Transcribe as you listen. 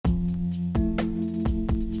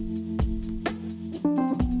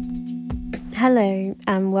Hello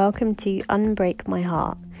and welcome to Unbreak My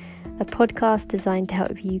Heart, a podcast designed to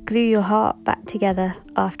help you glue your heart back together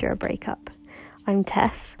after a breakup. I'm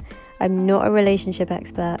Tess. I'm not a relationship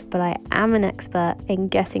expert, but I am an expert in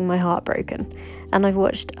getting my heart broken, and I've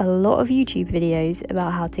watched a lot of YouTube videos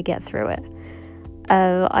about how to get through it.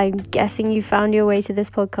 I'm guessing you found your way to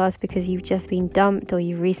this podcast because you've just been dumped or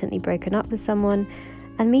you've recently broken up with someone,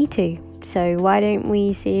 and me too. So why don't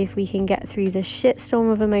we see if we can get through the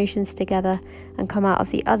shitstorm of emotions together and come out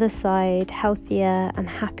of the other side healthier and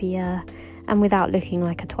happier and without looking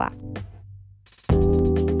like a twat.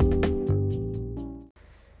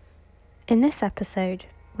 In this episode,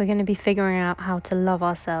 we're going to be figuring out how to love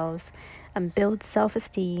ourselves and build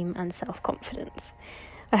self-esteem and self-confidence.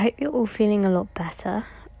 I hope you're all feeling a lot better.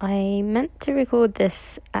 I meant to record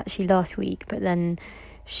this actually last week, but then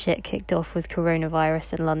shit kicked off with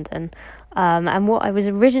coronavirus in London. And what I was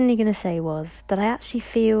originally going to say was that I actually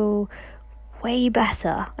feel way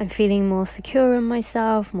better. I'm feeling more secure in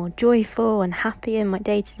myself, more joyful and happy in my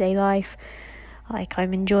day-to-day life. Like,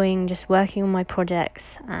 I'm enjoying just working on my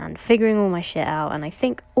projects and figuring all my shit out. And I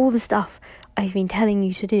think all the stuff I've been telling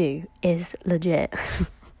you to do is legit.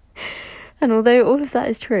 And although all of that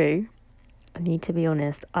is true, I need to be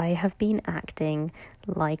honest, I have been acting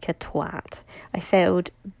like a twat. I failed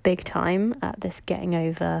big time at this getting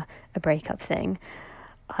over a breakup thing.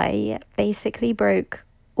 I basically broke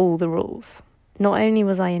all the rules. Not only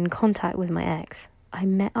was I in contact with my ex, I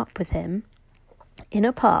met up with him in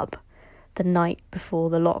a pub the night before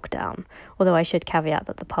the lockdown. Although I should caveat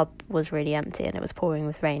that the pub was really empty and it was pouring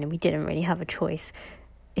with rain and we didn't really have a choice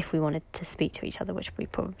if we wanted to speak to each other, which we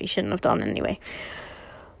probably shouldn't have done anyway.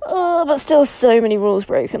 But still so many rules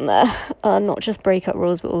broken there. Not just breakup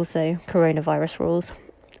rules, but also coronavirus rules.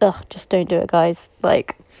 Just don't do it, guys.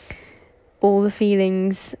 Like, all the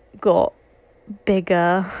feelings got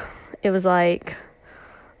bigger. It was like,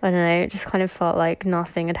 I don't know, it just kind of felt like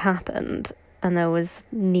nothing had happened. And there was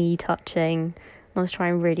knee touching. I was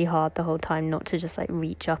trying really hard the whole time not to just, like,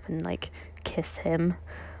 reach up and, like, kiss him.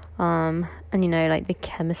 And, you know, like, the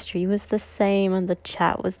chemistry was the same and the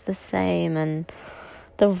chat was the same and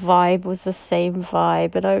the vibe was the same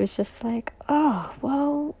vibe, and I was just like, oh,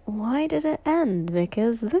 well, why did it end?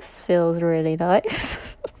 Because this feels really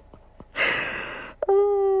nice.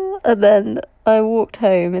 And then I walked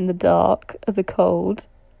home in the dark of the cold,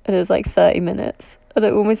 and it was like 30 minutes, and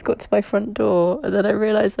I almost got to my front door, and then I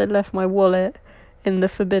realised I'd left my wallet in the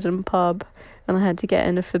forbidden pub, and I had to get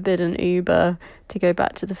in a forbidden Uber to go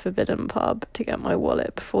back to the forbidden pub to get my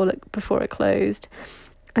wallet before it closed.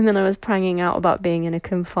 And then I was pranging out about being in a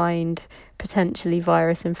confined, potentially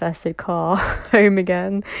virus-infested car home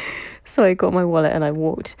again. So I got my wallet and I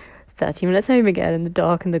walked 30 minutes home again in the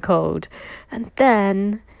dark and the cold. And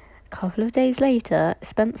then, a couple of days later, I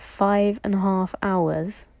spent 5.5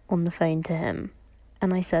 hours on the phone to him.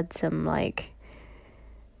 And I said some, like,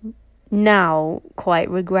 now quite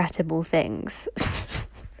regrettable things.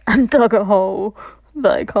 And dug a hole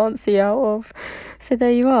that I can't see out of. So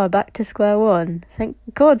there you are, back to square one. Thank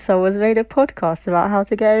God someone's made a podcast about how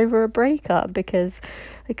to get over a breakup, because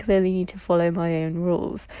I clearly need to follow my own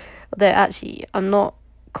rules. Although actually, I'm not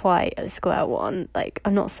quite at square one. Like,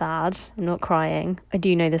 I'm not sad, I'm not crying. I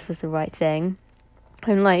do know this was the right thing.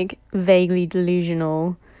 I'm, like, vaguely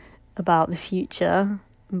delusional about the future,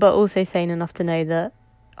 but also sane enough to know that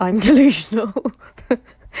I'm delusional.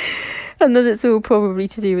 And that it's all probably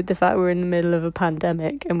to do with the fact we're in the middle of a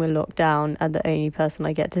pandemic and we're locked down, and the only person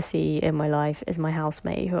I get to see in my life is my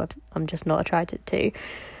housemate, who I'm just not attracted to.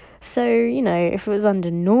 So, you know, if it was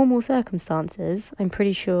under normal circumstances, I'm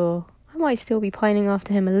pretty sure I might still be pining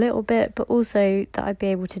after him a little bit, but also that I'd be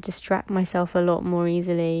able to distract myself a lot more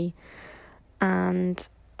easily, and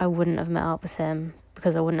I wouldn't have met up with him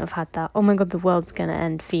because I wouldn't have had that, oh my God, the world's gonna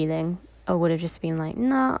end feeling. I would have just been like,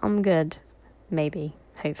 nah, I'm good. Maybe.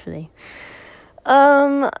 Hopefully.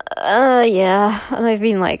 Yeah, and I've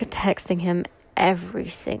been, like, texting him every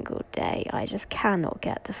single day. I just cannot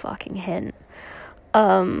get the fucking hint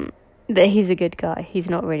that he's a good guy. He's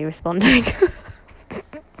not really responding.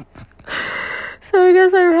 So I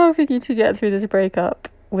guess I'm helping you to get through this breakup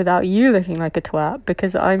without you looking like a twat,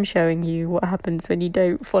 because I'm showing you what happens when you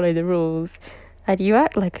don't follow the rules and you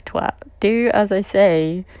act like a twat. Do as I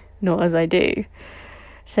say, not as I do.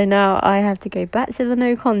 So now I have to go back to the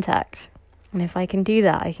no contact. And if I can do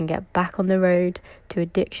that, I can get back on the road to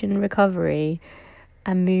addiction recovery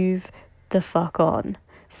and move the fuck on.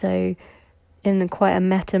 So in quite a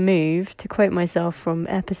meta move, to quote myself from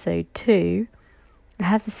episode 2, I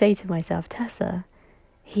have to say to myself, Tessa,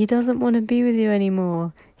 he doesn't want to be with you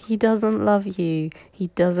anymore. He doesn't love you. He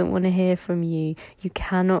doesn't want to hear from you. You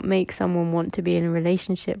cannot make someone want to be in a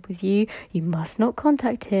relationship with you. You must not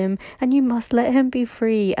contact him, and you must let him be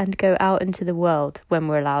free and go out into the world when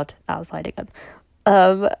we're allowed outside again.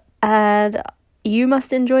 And you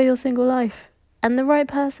must enjoy your single life. And the right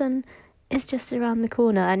person is just around the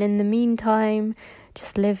corner. And in the meantime,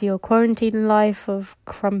 just live your quarantine life of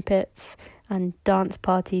crumpets and dance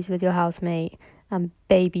parties with your housemate and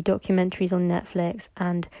baby documentaries on Netflix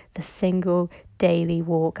and the single daily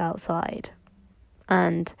walk outside.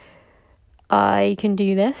 And I can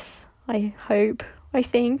do this, I hope, I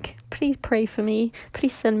think. Please pray for me.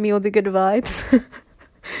 Please send me all the good vibes.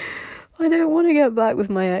 I don't want to get back with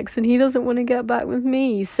my ex and he doesn't want to get back with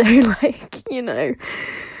me. So, I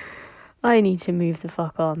need to move the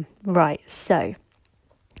fuck on. Right, so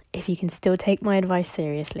if you can still take my advice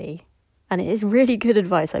seriously, and it is really good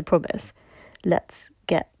advice, I promise, let's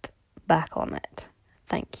get back on it.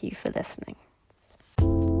 Thank you for listening.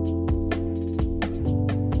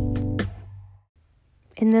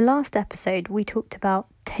 In the last episode, we talked about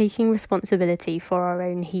taking responsibility for our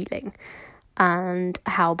own healing and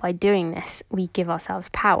how by doing this, we give ourselves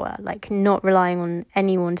power. Like, not relying on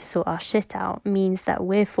anyone to sort our shit out means that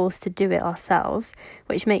we're forced to do it ourselves,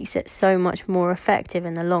 which makes it so much more effective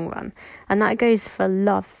in the long run. And that goes for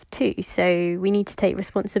love too. So we need to take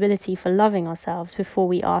responsibility for loving ourselves before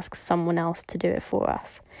we ask someone else to do it for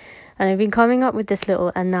us. And I've been coming up with this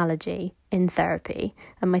little analogy in therapy,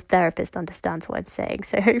 and my therapist understands what I'm saying.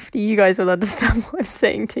 So hopefully you guys will understand what I'm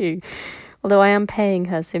saying too. Although I am paying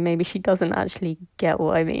her, so maybe she doesn't actually get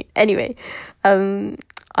what I mean. Anyway,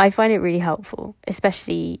 I find it really helpful,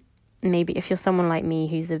 especially maybe if you're someone like me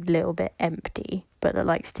who's a little bit empty, but that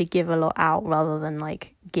likes to give a lot out rather than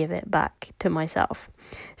give it back to myself.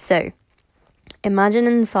 So imagine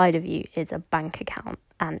inside of you is a bank account,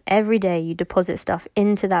 and every day you deposit stuff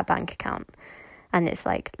into that bank account, and it's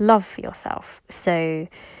like love for yourself. So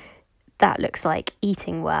that looks like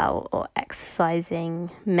eating well or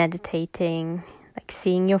exercising, meditating,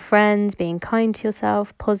 seeing your friends, being kind to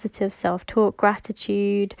yourself, positive self-talk,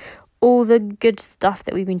 gratitude, all the good stuff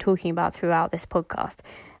that we've been talking about throughout this podcast.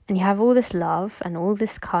 And you have all this love and all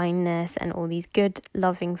this kindness and all these good,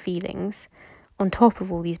 loving feelings on top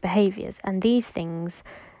of all these behaviors. And these things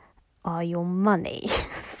are your money.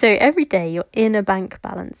 So every day your inner bank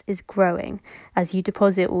balance is growing as you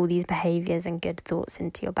deposit all these behaviors and good thoughts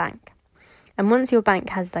into your bank. And once your bank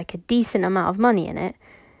has a decent amount of money in it,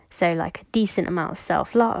 so a decent amount of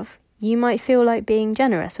self-love, you might feel like being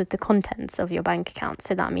generous with the contents of your bank account.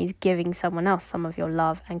 So that means giving someone else some of your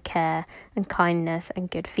love and care and kindness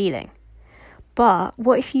and good feeling. But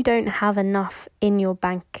what if you don't have enough in your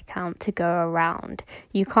bank account to go around?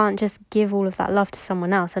 You can't just give all of that love to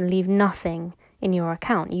someone else and leave nothing in your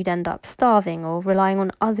account. You'd end up starving or relying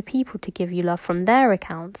on other people to give you love from their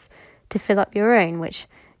accounts to fill up your own, which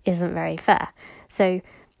isn't very fair. So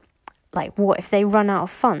what if they run out of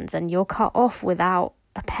funds and you're cut off without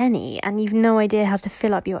a penny and you've no idea how to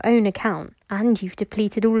fill up your own account and you've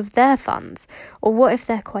depleted all of their funds? Or what if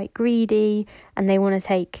they're quite greedy and they want to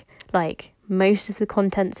take most of the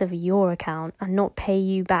contents of your account and not pay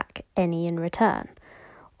you back any in return?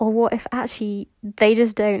 Or what if actually they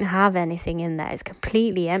just don't have anything in there? It's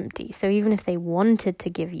completely empty. So even if they wanted to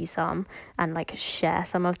give you some and share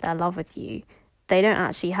some of their love with you, they don't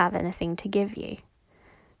actually have anything to give you.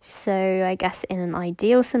 So I guess in an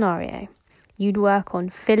ideal scenario, you'd work on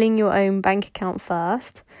filling your own bank account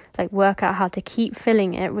first, work out how to keep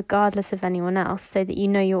filling it regardless of anyone else, so that you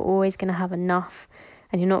know you're always going to have enough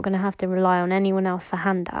and you're not going to have to rely on anyone else for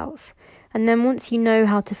handouts. And then once you know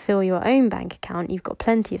how to fill your own bank account, you've got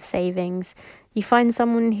plenty of savings, you find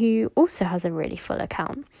someone who also has a really full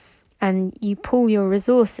account. And you pool your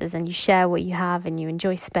resources and you share what you have and you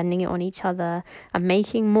enjoy spending it on each other and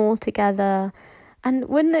making more together. And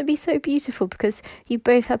wouldn't it be so beautiful? Because you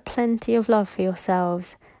both have plenty of love for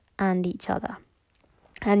yourselves and each other.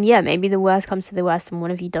 And yeah, maybe the worst comes to the worst and one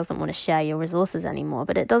of you doesn't want to share your resources anymore.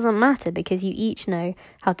 But it doesn't matter because you each know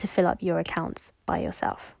how to fill up your accounts by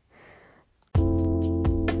yourself.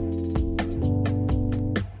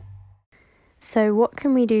 So what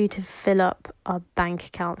can we do to fill up our bank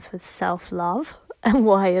accounts with self-love, and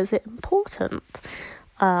why is it important?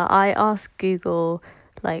 I asked Google,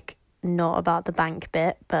 not about the bank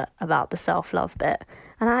bit, but about the self-love bit.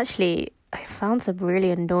 And actually, I found some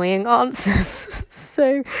really annoying answers.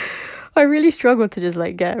 So I really struggled to just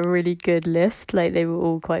get a really good list. They were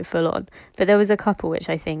all quite full on. But there was a couple which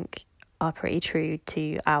I think are pretty true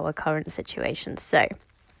to our current situation. So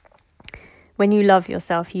when you love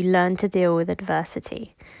yourself, you learn to deal with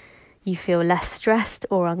adversity. You feel less stressed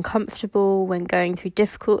or uncomfortable when going through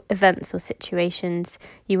difficult events or situations.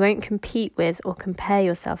 You won't compete with or compare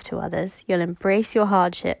yourself to others. You'll embrace your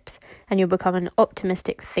hardships and you'll become an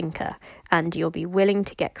optimistic thinker, and you'll be willing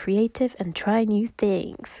to get creative and try new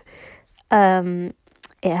things. It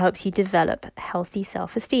helps you develop healthy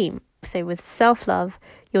self-esteem. So with self-love,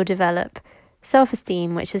 you'll develop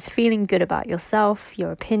self-esteem, which is feeling good about yourself,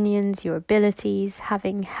 your opinions, your abilities.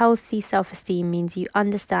 Having healthy self-esteem means you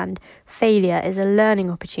understand failure is a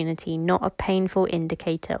learning opportunity, not a painful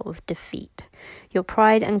indicator of defeat. Your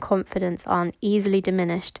pride and confidence aren't easily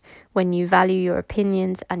diminished when you value your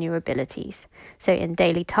opinions and your abilities. So in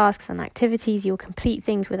daily tasks and activities, you'll complete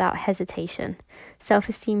things without hesitation.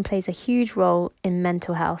 Self-esteem plays a huge role in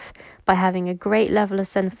mental health. By having a great level of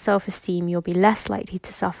self-esteem, you'll be less likely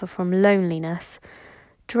to suffer from loneliness,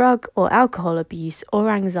 drug or alcohol abuse,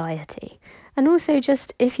 or anxiety. And also,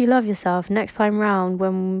 just if you love yourself, next time round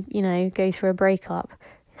when, go through a breakup,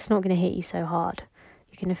 it's not going to hit you so hard.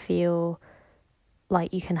 You're going to feel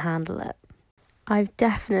like you can handle it. I've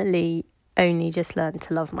definitely only just learned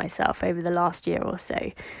to love myself over the last year or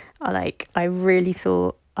so. I really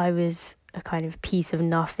thought I was a kind of piece of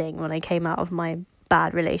nothing when I came out of my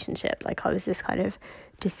bad relationship. Like, I was this kind of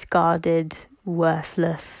discarded,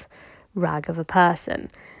 worthless rag of a person.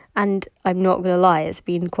 And I'm not going to lie, it's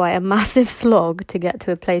been quite a massive slog to get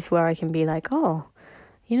to a place where I can be like, oh,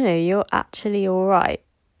 you're actually all right.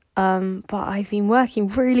 But I've been working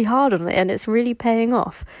really hard on it, and it's really paying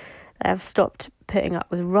off. I've stopped putting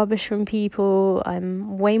up with rubbish from people.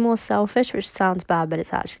 I'm way more selfish, which sounds bad, but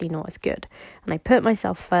it's actually not as good. And I put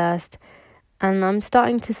myself first, and I'm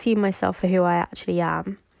starting to see myself for who I actually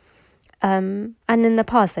am. And in the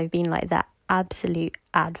past, I've been like that absolute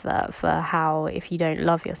advert for how if you don't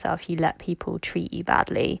love yourself, you let people treat you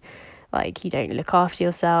badly. Like, you don't look after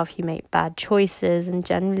yourself, you make bad choices, and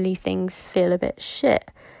generally things feel a bit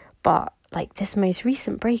shit. But like this most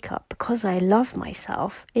recent breakup, because I love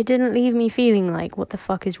myself, it didn't leave me feeling like, what the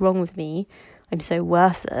fuck is wrong with me? I'm so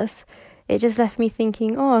worthless. It just left me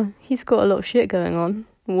thinking, oh, he's got a lot of shit going on.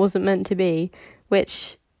 It wasn't meant to be,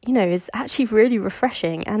 which, is actually really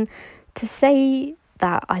refreshing. And to say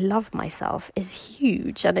that I love myself is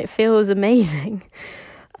huge, and it feels amazing.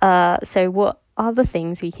 So what are the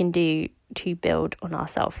things we can do to build on our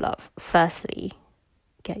self-love? Firstly,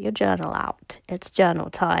 get your journal out. It's journal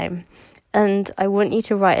time. And I want you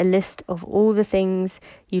to write a list of all the things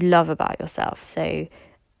you love about yourself. So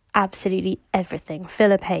absolutely everything.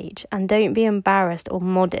 Fill a page. And don't be embarrassed or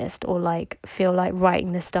modest or feel like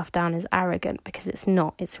writing this stuff down is arrogant, because it's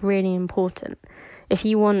not. It's really important. If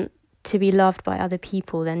you want to be loved by other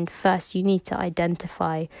people, then first you need to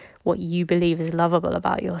identify what you believe is lovable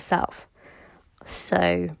about yourself.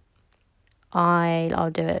 So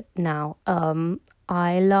I'll do it now.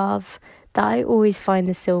 I love that I always find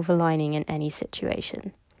the silver lining in any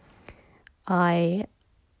situation. I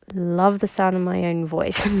love the sound of my own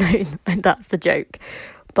voice. No, that's the joke.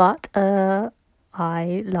 But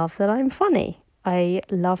I love that I'm funny. I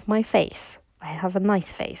love my face. I have a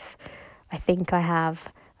nice face. I think I have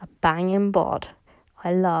a banging bod.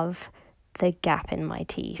 I love the gap in my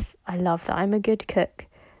teeth. I love that I'm a good cook,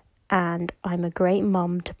 and I'm a great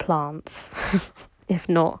mum to plants, if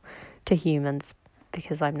not to humans,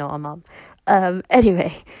 because I'm not a mum.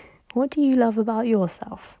 Anyway, what do you love about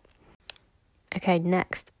yourself? Okay,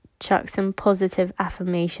 next, chuck some positive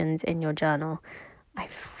affirmations in your journal. I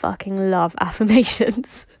fucking love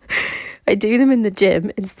affirmations. I do them in the gym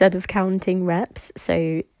instead of counting reps.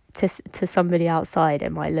 So to somebody outside,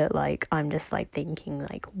 it might look like I'm just thinking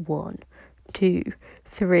 1, 2,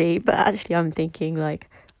 3. But actually I'm thinking I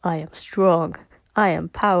am strong. I am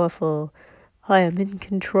powerful. I am in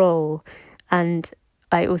control. And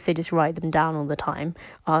I also just write them down all the time.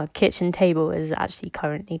 Our kitchen table is actually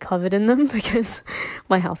currently covered in them because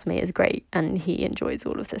my housemate is great and he enjoys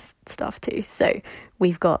all of this stuff too. So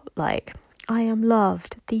we've got I am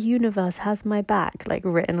loved, the universe has my back,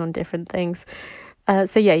 written on different things.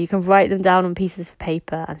 So yeah, you can write them down on pieces of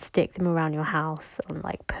paper and stick them around your house, and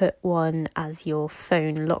put one as your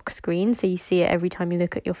phone lock screen so you see it every time you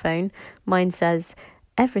look at your phone. Mine says,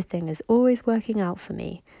 everything is always working out for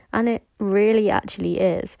me. And it really actually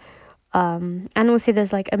is. And also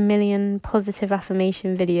there's a million positive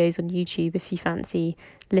affirmation videos on YouTube if you fancy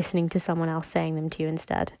listening to someone else saying them to you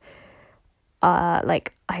instead.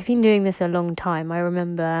 I've been doing this a long time. I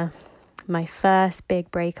remember my first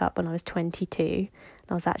big breakup when I was 22. And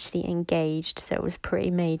I was actually engaged, so it was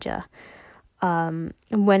pretty major. And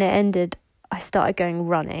when it ended, I started going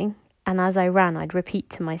running. And as I ran, I'd repeat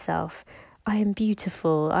to myself, I am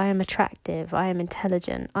beautiful, I am attractive, I am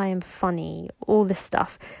intelligent, I am funny, all this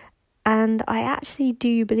stuff. And I actually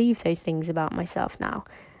do believe those things about myself now.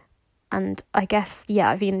 And I guess,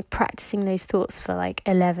 I've been practicing those thoughts for like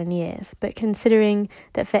 11 years. But considering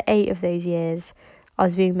that for 8 of those years, I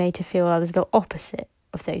was being made to feel I was the opposite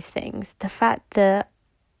of those things, the fact that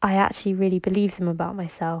I actually really believe them about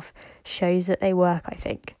myself shows that they work, I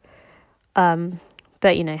think.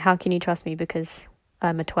 But, how can you trust me, because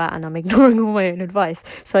I'm a twat and I'm ignoring all my own advice?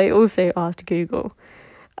 So I also asked Google,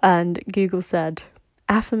 and Google said,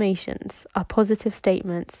 affirmations are positive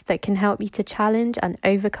statements that can help you to challenge and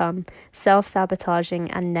overcome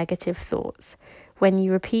self-sabotaging and negative thoughts. When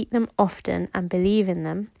you repeat them often and believe in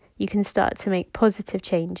them, you can start to make positive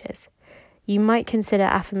changes. You might consider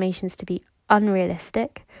affirmations to be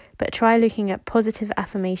unrealistic, but try looking at positive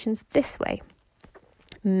affirmations this way.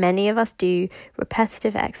 Many of us do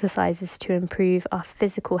repetitive exercises to improve our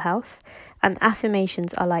physical health, and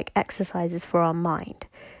affirmations are like exercises for our mind.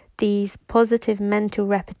 These positive mental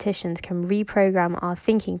repetitions can reprogram our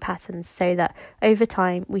thinking patterns so that over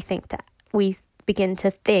time we begin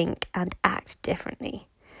to think and act differently.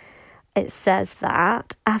 It says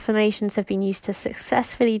that affirmations have been used to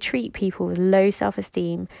successfully treat people with low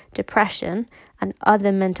self-esteem, depression, and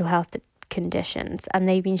other mental health conditions, and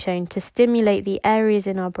they've been shown to stimulate the areas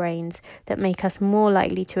in our brains that make us more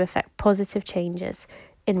likely to affect positive changes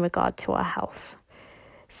in regard to our health.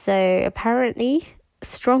 So apparently, a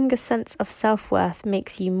stronger sense of self-worth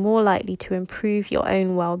makes you more likely to improve your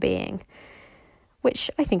own well-being,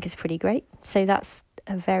 which I think is pretty great. So that's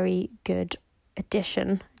a very good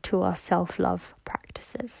addition to our self-love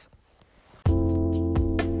practices.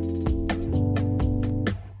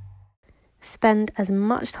 Spend as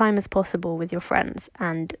much time as possible with your friends,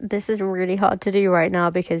 and this is really hard to do right now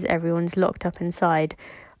because everyone's locked up inside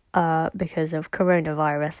because of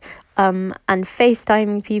coronavirus, and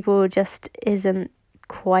FaceTiming people just isn't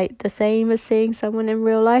quite the same as seeing someone in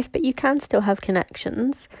real life, but you can still have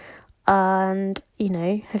connections. And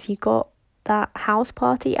have you got that house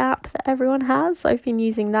party app that everyone has? I've been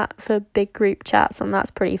using that for big group chats, and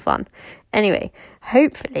that's pretty fun. Anyway,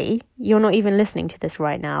 hopefully you're not even listening to this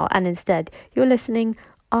right now, and instead you're listening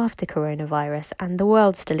after coronavirus and the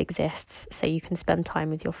world still exists, so you can spend time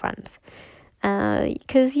with your friends.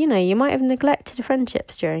 Because you might have neglected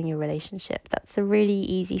friendships during your relationship. That's a really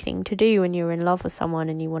easy thing to do when you're in love with someone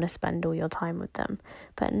and you want to spend all your time with them.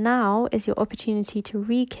 But now is your opportunity to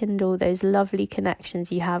rekindle those lovely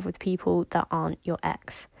connections you have with people that aren't your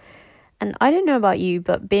ex. And I don't know about you,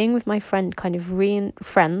 but being with my friend kind of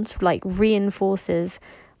reinforces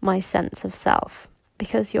my sense of self.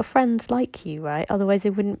 Because your friends like you, right? Otherwise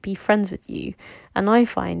they wouldn't be friends with you. And I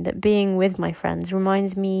find that being with my friends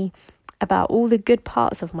reminds me about all the good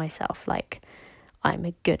parts of myself, like I'm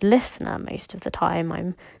a good listener most of the time,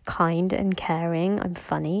 I'm kind and caring, I'm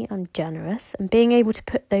funny, I'm generous, and being able to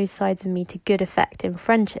put those sides of me to good effect in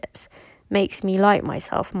friendships makes me like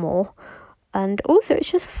myself more. And also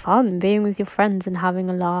it's just fun being with your friends and having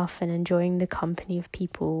a laugh and enjoying the company of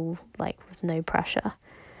people like with no pressure.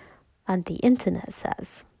 And the internet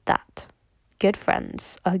says that good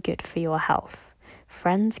friends are good for your health.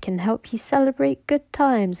 Friends can help you celebrate good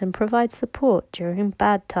times and provide support during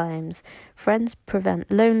bad times. Friends prevent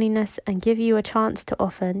loneliness and give you a chance to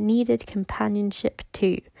offer needed companionship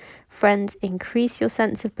too. Friends increase your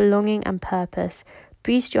sense of belonging and purpose,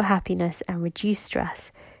 boost your happiness and reduce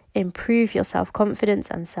stress, improve your self-confidence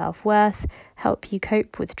and self-worth, help you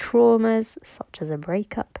cope with traumas such as a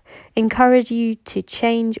breakup, encourage you to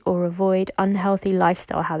change or avoid unhealthy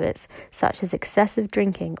lifestyle habits such as excessive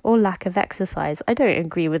drinking or lack of exercise. I don't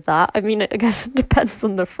agree with that. I mean, I guess it depends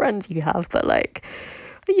on the friends you have, but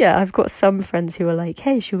I've got some friends who are like,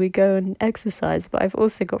 hey, shall we go and exercise? But I've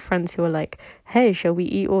also got friends who are like, hey, shall we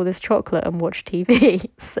eat all this chocolate and watch TV?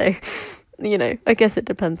 So, I guess it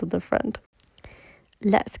depends on the friend.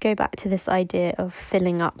 Let's go back to this idea of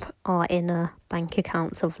filling up our inner bank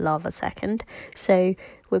accounts of love a second. So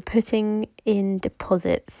we're putting in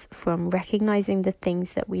deposits from recognizing the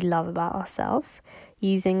things that we love about ourselves,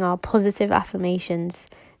 using our positive affirmations,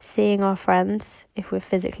 seeing our friends if we're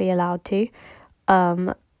physically allowed to.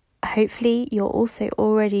 Hopefully you're also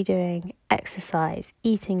already doing exercise,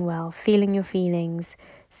 eating well, feeling your feelings,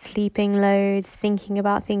 sleeping loads, thinking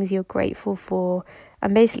about things you're grateful for,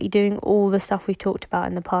 and basically doing all the stuff we've talked about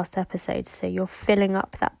in the past episodes. So you're filling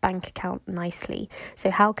up that bank account nicely. So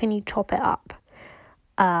how can you top it up?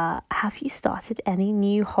 Have you started any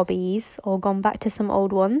new hobbies or gone back to some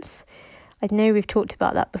old ones? I know we've talked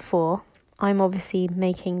about that before. I'm obviously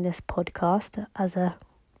making this podcast as a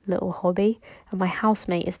little hobby, and my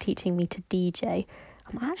housemate is teaching me to DJ.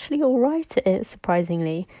 I'm actually all right at it,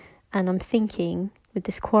 surprisingly, and I'm thinking with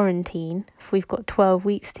this quarantine, if we've got 12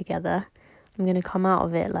 weeks together, I'm going to come out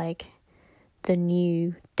of it like the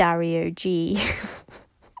new Dario G.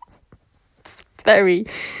 It's very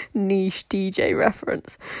niche DJ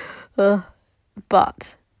reference.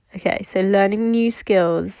 But, okay, so learning new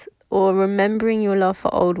skills or remembering your love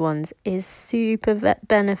for old ones is super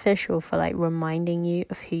beneficial for like reminding you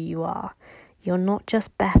of who you are. You're not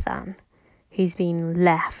just Bethan, who's been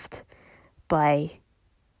left by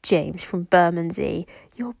James from Bermondsey.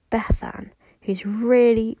 You're Bethan, who's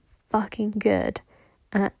really fucking good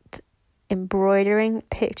at embroidering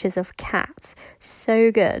pictures of cats.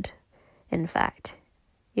 So good, in fact.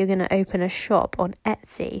 You're going to open a shop on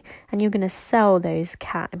Etsy and you're going to sell those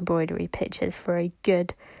cat embroidery pictures for a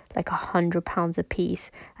good, like £100 a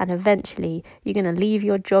piece. And eventually you're going to leave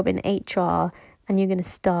your job in HR and you're going to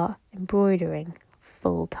start embroidering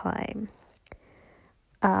full time.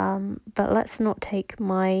 But let's not take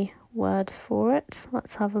my word for it.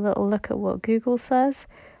 Let's have a little look at what Google says.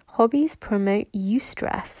 Hobbies promote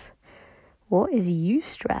eustress. What is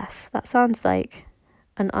eustress? That sounds like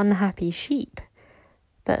an unhappy sheep.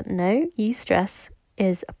 But no, eustress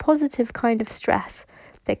is a positive kind of stress,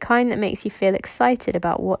 the kind that makes you feel excited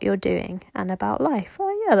about what you're doing and about life.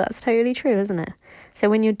 Oh yeah, that's totally true, isn't it?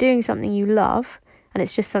 So when you're doing something you love, and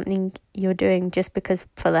it's just something you're doing just because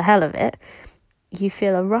for the hell of it, you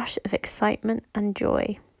feel a rush of excitement and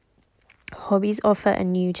joy. Hobbies offer a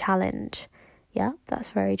new challenge. Yeah, that's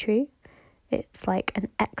very true. It's like an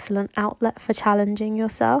excellent outlet for challenging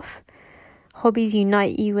yourself. Hobbies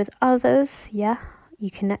unite you with others. Yeah. You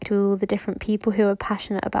connect with all the different people who are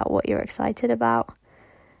passionate about what you're excited about.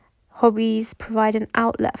 Hobbies provide an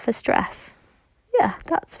outlet for stress. Yeah,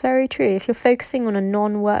 that's very true. If you're focusing on a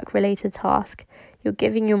non-work related task, you're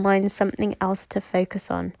giving your mind something else to focus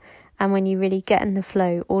on. And when you really get in the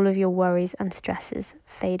flow, all of your worries and stresses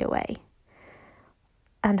fade away.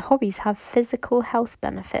 And hobbies have physical health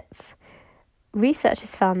benefits. Research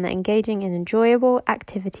has found that engaging in enjoyable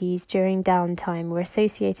activities during downtime were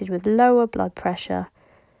associated with lower blood pressure,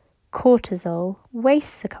 cortisol,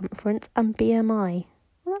 waist circumference, and BMI.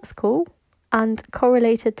 Well, that's cool. And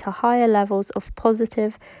correlated to higher levels of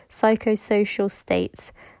positive psychosocial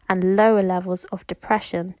states and lower levels of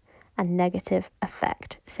depression and negative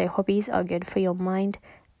affect. So hobbies are good for your mind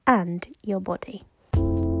and your body.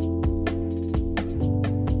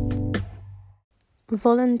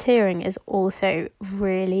 Volunteering is also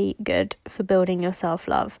really good for building your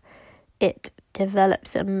self-love. It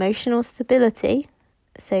develops emotional stability.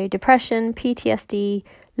 So depression, PTSD,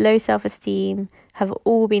 low self-esteem have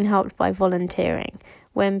all been helped by volunteering.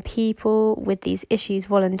 When people with these issues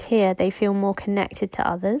volunteer, they feel more connected to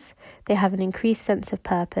others. They have an increased sense of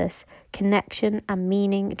purpose. Connection and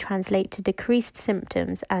meaning translate to decreased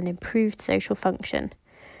symptoms and improved social function.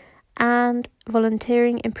 And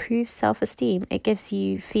volunteering improves self-esteem. It gives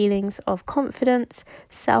you feelings of confidence,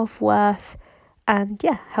 self-worth, and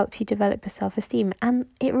helps you develop your self-esteem. And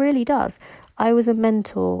it really does. I was a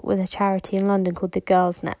mentor with a charity in London called the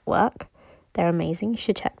Girls Network. They're amazing. You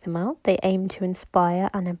should check them out. They aim to inspire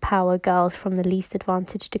and empower girls from the least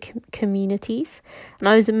advantaged communities. And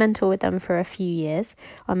I was a mentor with them for a few years.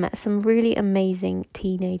 I met some really amazing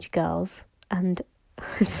teenage girls, and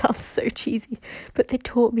it sounds so cheesy, but they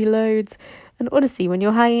taught me loads. And honestly, when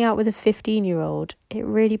you're hanging out with a 15-year-old, it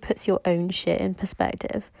really puts your own shit in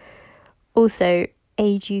perspective. Also,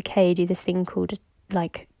 Age UK do this thing called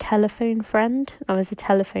telephone friend. I was a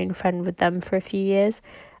telephone friend with them for a few years,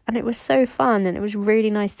 and it was so fun, and it was really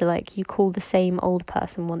nice to you call the same old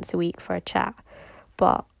person once a week for a chat.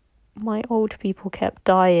 But my old people kept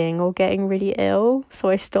dying or getting really ill, so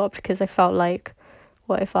I stopped because I felt like,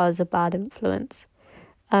 what if I was a bad influence?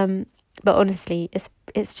 But honestly,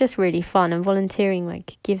 it's just really fun, and volunteering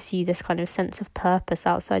gives you this kind of sense of purpose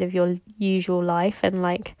outside of your usual life, and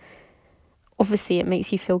obviously it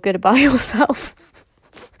makes you feel good about yourself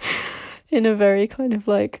in a very kind of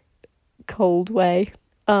cold way,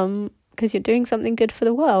 because you're doing something good for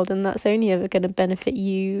the world, and that's only ever going to benefit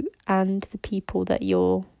you and the people that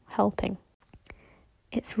you're helping.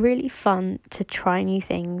 It's really fun to try new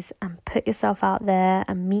things and put yourself out there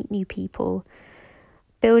and meet new people.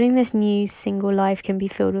 Building this new single life can be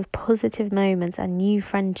filled with positive moments and new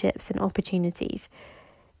friendships and opportunities.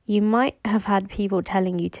 You might have had people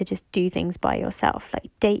telling you to just do things by yourself,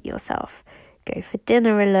 like date yourself, go for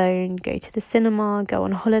dinner alone, go to the cinema, go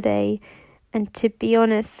on holiday. And to be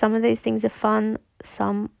honest, some of those things are fun,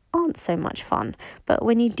 some aren't so much fun. But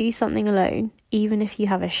when you do something alone, even if you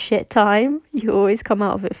have a shit time, you always come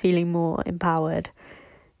out of it feeling more empowered.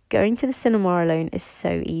 Going to the cinema alone is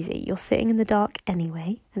so easy. You're sitting in the dark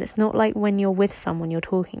anyway, and it's not like when you're with someone you're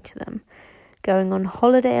talking to them. going on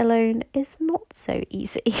holiday alone is not so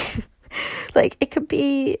easy. Like, it could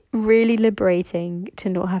be really liberating to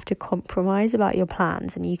not have to compromise about your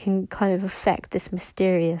plans, and you can kind of affect this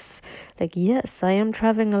mysterious, like, yes, I am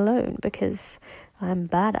traveling alone because I'm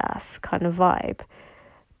badass kind of vibe.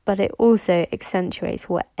 But it also accentuates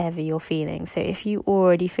whatever you're feeling. So if you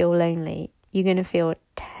already feel lonely, you're going to feel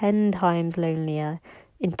 10 times lonelier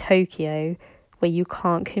in Tokyo, where you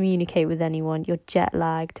can't communicate with anyone, you're jet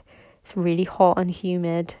lagged, it's really hot and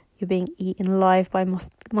humid, you're being eaten alive by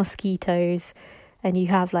mosquitoes, and you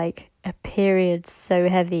have like a period so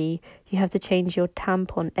heavy you have to change your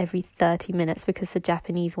tampon every 30 minutes because the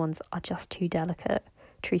Japanese ones are just too delicate.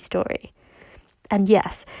 True story. And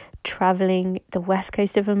yes, traveling the west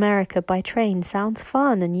coast of America by train sounds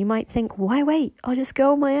fun, and you might think, why wait? I'll just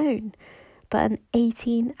go on my own. But an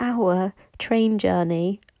 18-hour train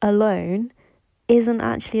journey alone isn't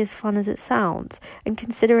actually as fun as it sounds. And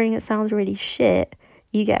considering it sounds really shit,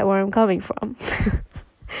 you get where I'm coming from.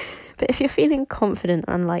 But if you're feeling confident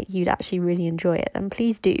and like you'd actually really enjoy it, then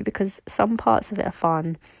please do, because some parts of it are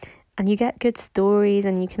fun. And you get good stories,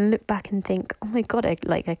 and you can look back and think, oh my God, I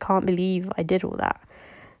can't believe I did all that.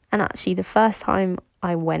 And actually, the first time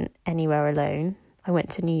I went anywhere alone, I went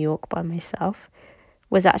to New York by myself,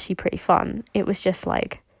 was actually pretty fun. It was just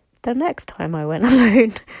like the next time I went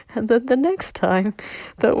alone, and then the next time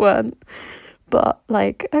that weren't. But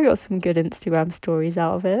like, I got some good Instagram stories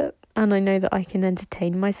out of it, and I know that I can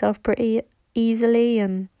entertain myself pretty easily.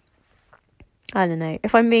 And I don't know,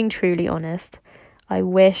 if I'm being truly honest, I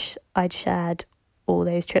wish I'd shared all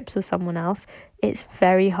those trips with someone else. It's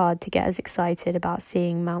very hard to get as excited about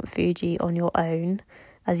seeing Mount Fuji on your own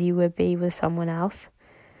as you would be with someone else.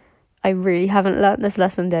 I really haven't learnt this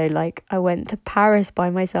lesson though. Like, I went to Paris by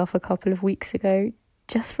myself a couple of weeks ago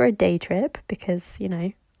just for a day trip because, you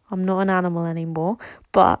know, I'm not an animal anymore.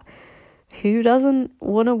 But who doesn't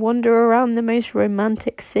want to wander around the most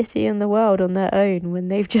romantic city in the world on their own when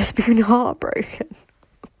they've just been heartbroken?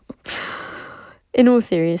 In all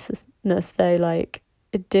seriousness though, like,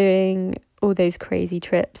 doing all those crazy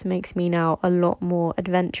trips makes me now a lot more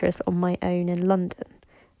adventurous on my own in London.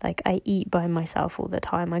 Like, I eat by myself all the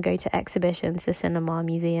time. I go to exhibitions, to cinema,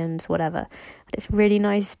 museums, whatever. And it's really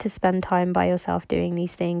nice to spend time by yourself doing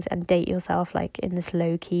these things and date yourself, like, in this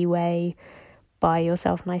low-key way. Buy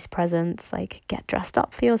yourself nice presents, like, get dressed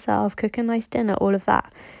up for yourself, cook a nice dinner, all of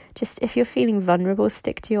that. Just, if you're feeling vulnerable,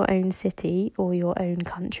 stick to your own city, or your own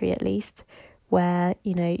country at least, where,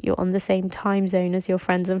 you know, you're on the same time zone as your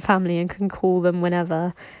friends and family and can call them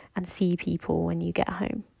whenever and see people when you get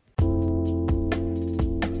home.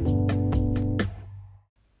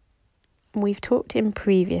 We've talked in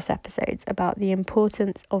previous episodes about the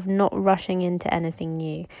importance of not rushing into anything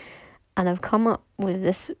new, and I've come up with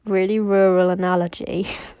this really rural analogy,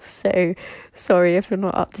 so sorry if you're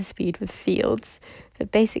not up to speed with fields,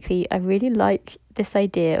 but basically I really like this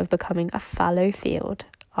idea of becoming a fallow field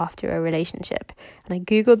after a relationship. And I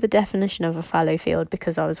googled the definition of a fallow field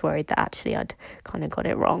because I was worried that actually I'd kind of got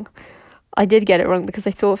it wrong. I did get it wrong because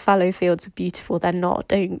I thought fallow fields were beautiful. They're not.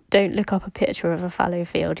 Don't look up a picture of a fallow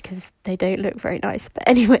field because they don't look very nice. But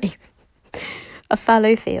anyway, a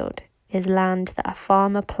fallow field is land that a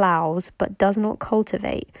farmer ploughs but does not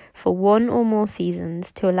cultivate for one or more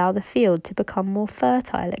seasons to allow the field to become more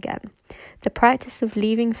fertile again. The practice of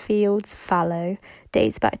leaving fields fallow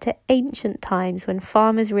dates back to ancient times when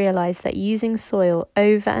farmers realised that using soil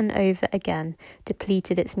over and over again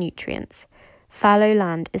depleted its nutrients. Fallow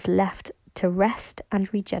land is left to rest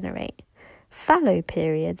and regenerate. Fallow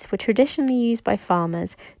periods were traditionally used by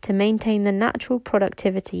farmers to maintain the natural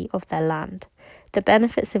productivity of their land. The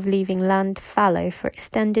benefits of leaving land fallow for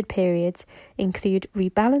extended periods include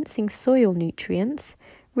rebalancing soil nutrients,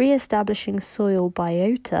 re-establishing soil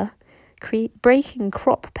biota, breaking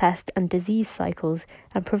crop pest and disease cycles,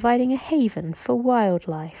 and providing a haven for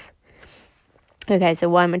wildlife. Okay, so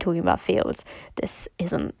why am I talking about fields? This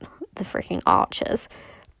isn't the freaking Archers.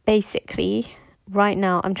 Basically, right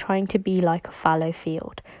now I'm trying to be like a fallow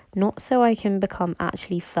field, not so I can become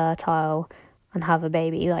actually fertile and have a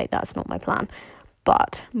baby, like that's not my plan,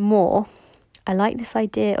 but more, I like this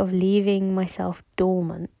idea of leaving myself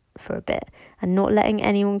dormant for a bit and not letting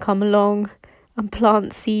anyone come along and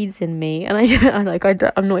plant seeds in me. And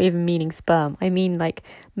I'm not even meaning sperm, I mean like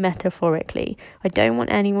metaphorically. I don't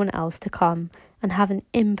want anyone else to come and have an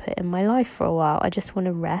input in my life for a while. I just want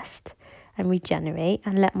to rest and regenerate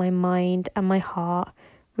and let my mind and my heart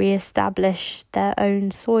re-establish their own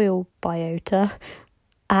soil biota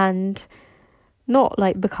and not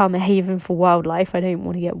like become a haven for wildlife. I don't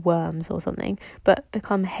want to get worms or something, but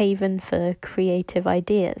become a haven for creative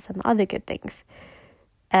ideas and other good things.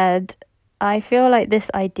 And I feel like this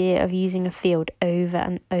idea of using a field over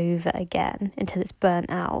and over again until it's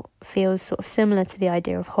burnt out feels sort of similar to the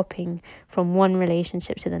idea of hopping from one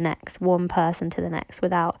relationship to the next, one person to the next,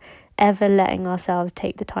 without ever letting ourselves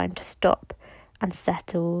take the time to stop and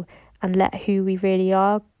settle and let who we really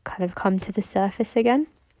are kind of come to the surface again.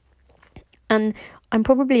 And I'm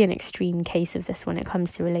probably an extreme case of this when it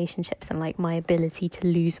comes to relationships and like my ability to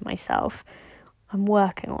lose myself. I'm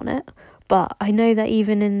working on it. But I know that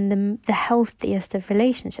even in the healthiest of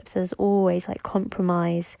relationships, there's always like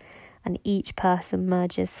compromise and each person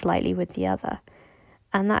merges slightly with the other.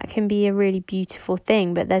 And that can be a really beautiful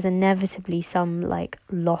thing, but there's inevitably some like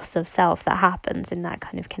loss of self that happens in that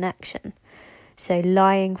kind of connection. So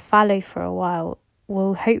lying fallow for a while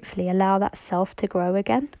will hopefully allow that self to grow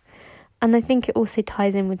again. And I think it also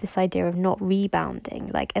ties in with this idea of not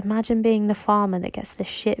rebounding. Like, imagine being the farmer that gets the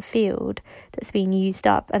shit field that's being used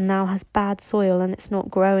up and now has bad soil and it's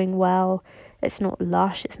not growing well, it's not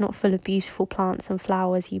lush, it's not full of beautiful plants and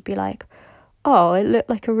flowers. You'd be like, oh, it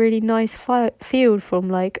looked like a really nice field from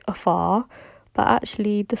like afar, but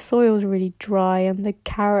actually the soil's really dry and the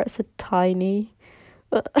carrots are tiny.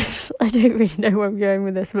 I don't really know where I'm going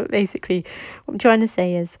with this, but basically what I'm trying to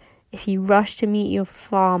say is, if you rush to meet your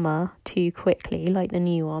farmer too quickly, like the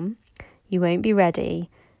new one, you won't be ready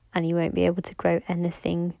and you won't be able to grow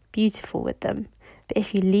anything beautiful with them. But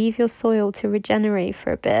if you leave your soil to regenerate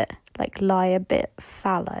for a bit, like lie a bit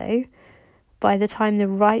fallow, by the time the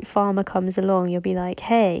right farmer comes along, you'll be like,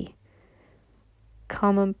 hey,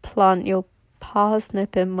 come and plant your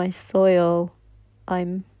parsnip in my soil.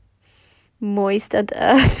 I'm moist and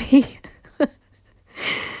earthy.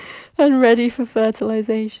 And ready for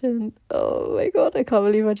fertilization. Oh my god, I can't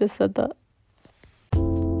believe I just said that.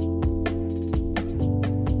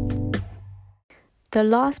 The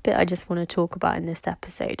last bit I just want to talk about in this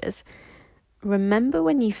episode is, remember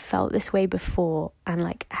when you felt this way before and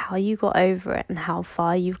like how you got over it and how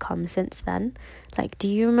far you've come since then? Like, do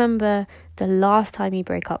you remember the last time you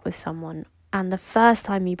broke up with someone and the first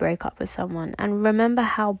time you broke up with someone, and remember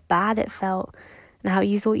how bad it felt and how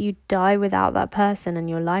you thought you'd die without that person and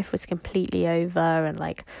your life was completely over, and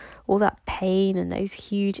like all that pain and those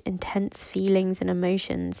huge intense feelings and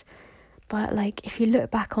emotions? But like, if you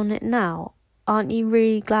look back on it now, aren't you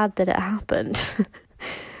really glad that it happened?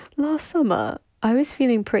 Last summer I was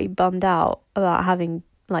feeling pretty bummed out about having,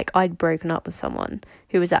 like, I'd broken up with someone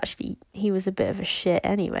who was actually, he was a bit of a shit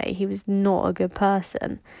anyway, he was not a good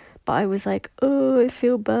person, but I was like, oh, I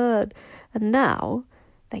feel bad. And now,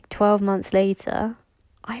 like 12 months later,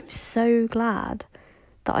 I'm so glad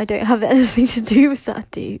that I don't have anything to do with that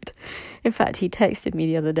dude. In fact, he texted me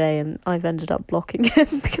the other day and I've ended up blocking him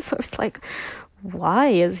because I was like, why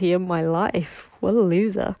is he in my life? What a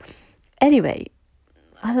loser. Anyway,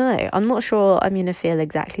 I don't know. I'm not sure I'm going to feel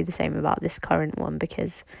exactly the same about this current one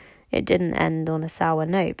because it didn't end on a sour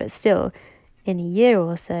note. But still, in a year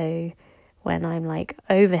or so, when I'm like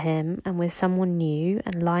over him and with someone new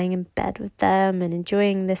and lying in bed with them and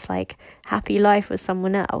enjoying this like happy life with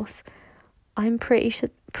someone else, I'm pretty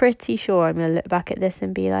sure I'm going to look back at this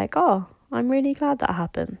and be like, oh, I'm really glad that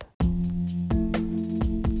happened.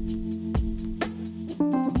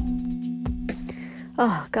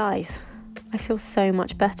 Oh, guys, I feel so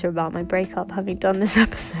much better about my breakup having done this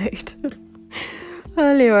episode.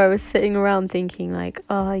 Earlier I was sitting around thinking like,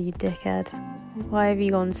 oh, you dickhead, why have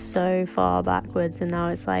you gone so far backwards? And now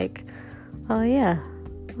it's like, oh yeah,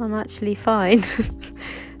 I'm actually fine.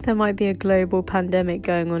 There might be a global pandemic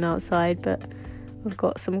going on outside, but I've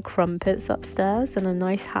got some crumpets upstairs and a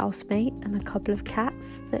nice housemate and a couple of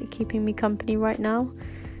cats that are keeping me company right now.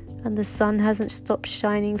 And the sun hasn't stopped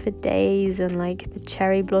shining for days, and like the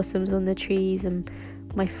cherry blossoms on the trees, and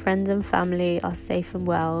my friends and family are safe and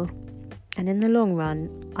well. And in the long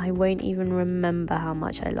run, I won't even remember how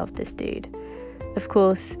much I love this dude. Of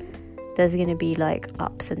course, there's going to be like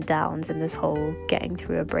ups and downs in this whole getting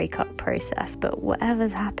through a breakup process, but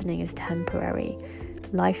whatever's happening is temporary.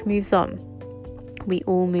 Life moves on. We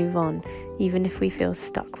all move on, even if we feel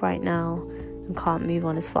stuck right now and can't move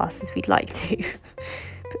on as fast as we'd like to.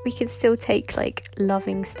 But we can still take like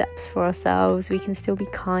loving steps for ourselves. We can still be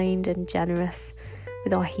kind and generous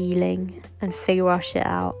with our healing and figure our shit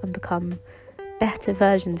out and become better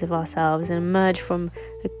versions of ourselves and emerge from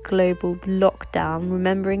a global lockdown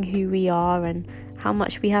remembering who we are and how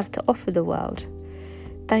much we have to offer the world.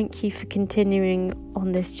 Thank you for continuing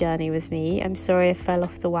on this journey with me. I'm sorry I fell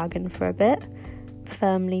off the wagon for a bit.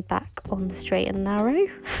 Firmly back on the straight and narrow.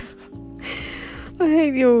 I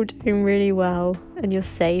hope you're all doing really well and you're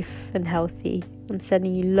safe and healthy. I'm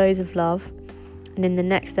sending you loads of love. And in the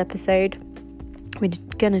next episode, we're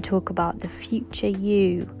going to talk about the future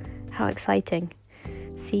you, How exciting.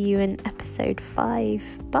 See you in episode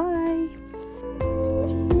 5. Bye.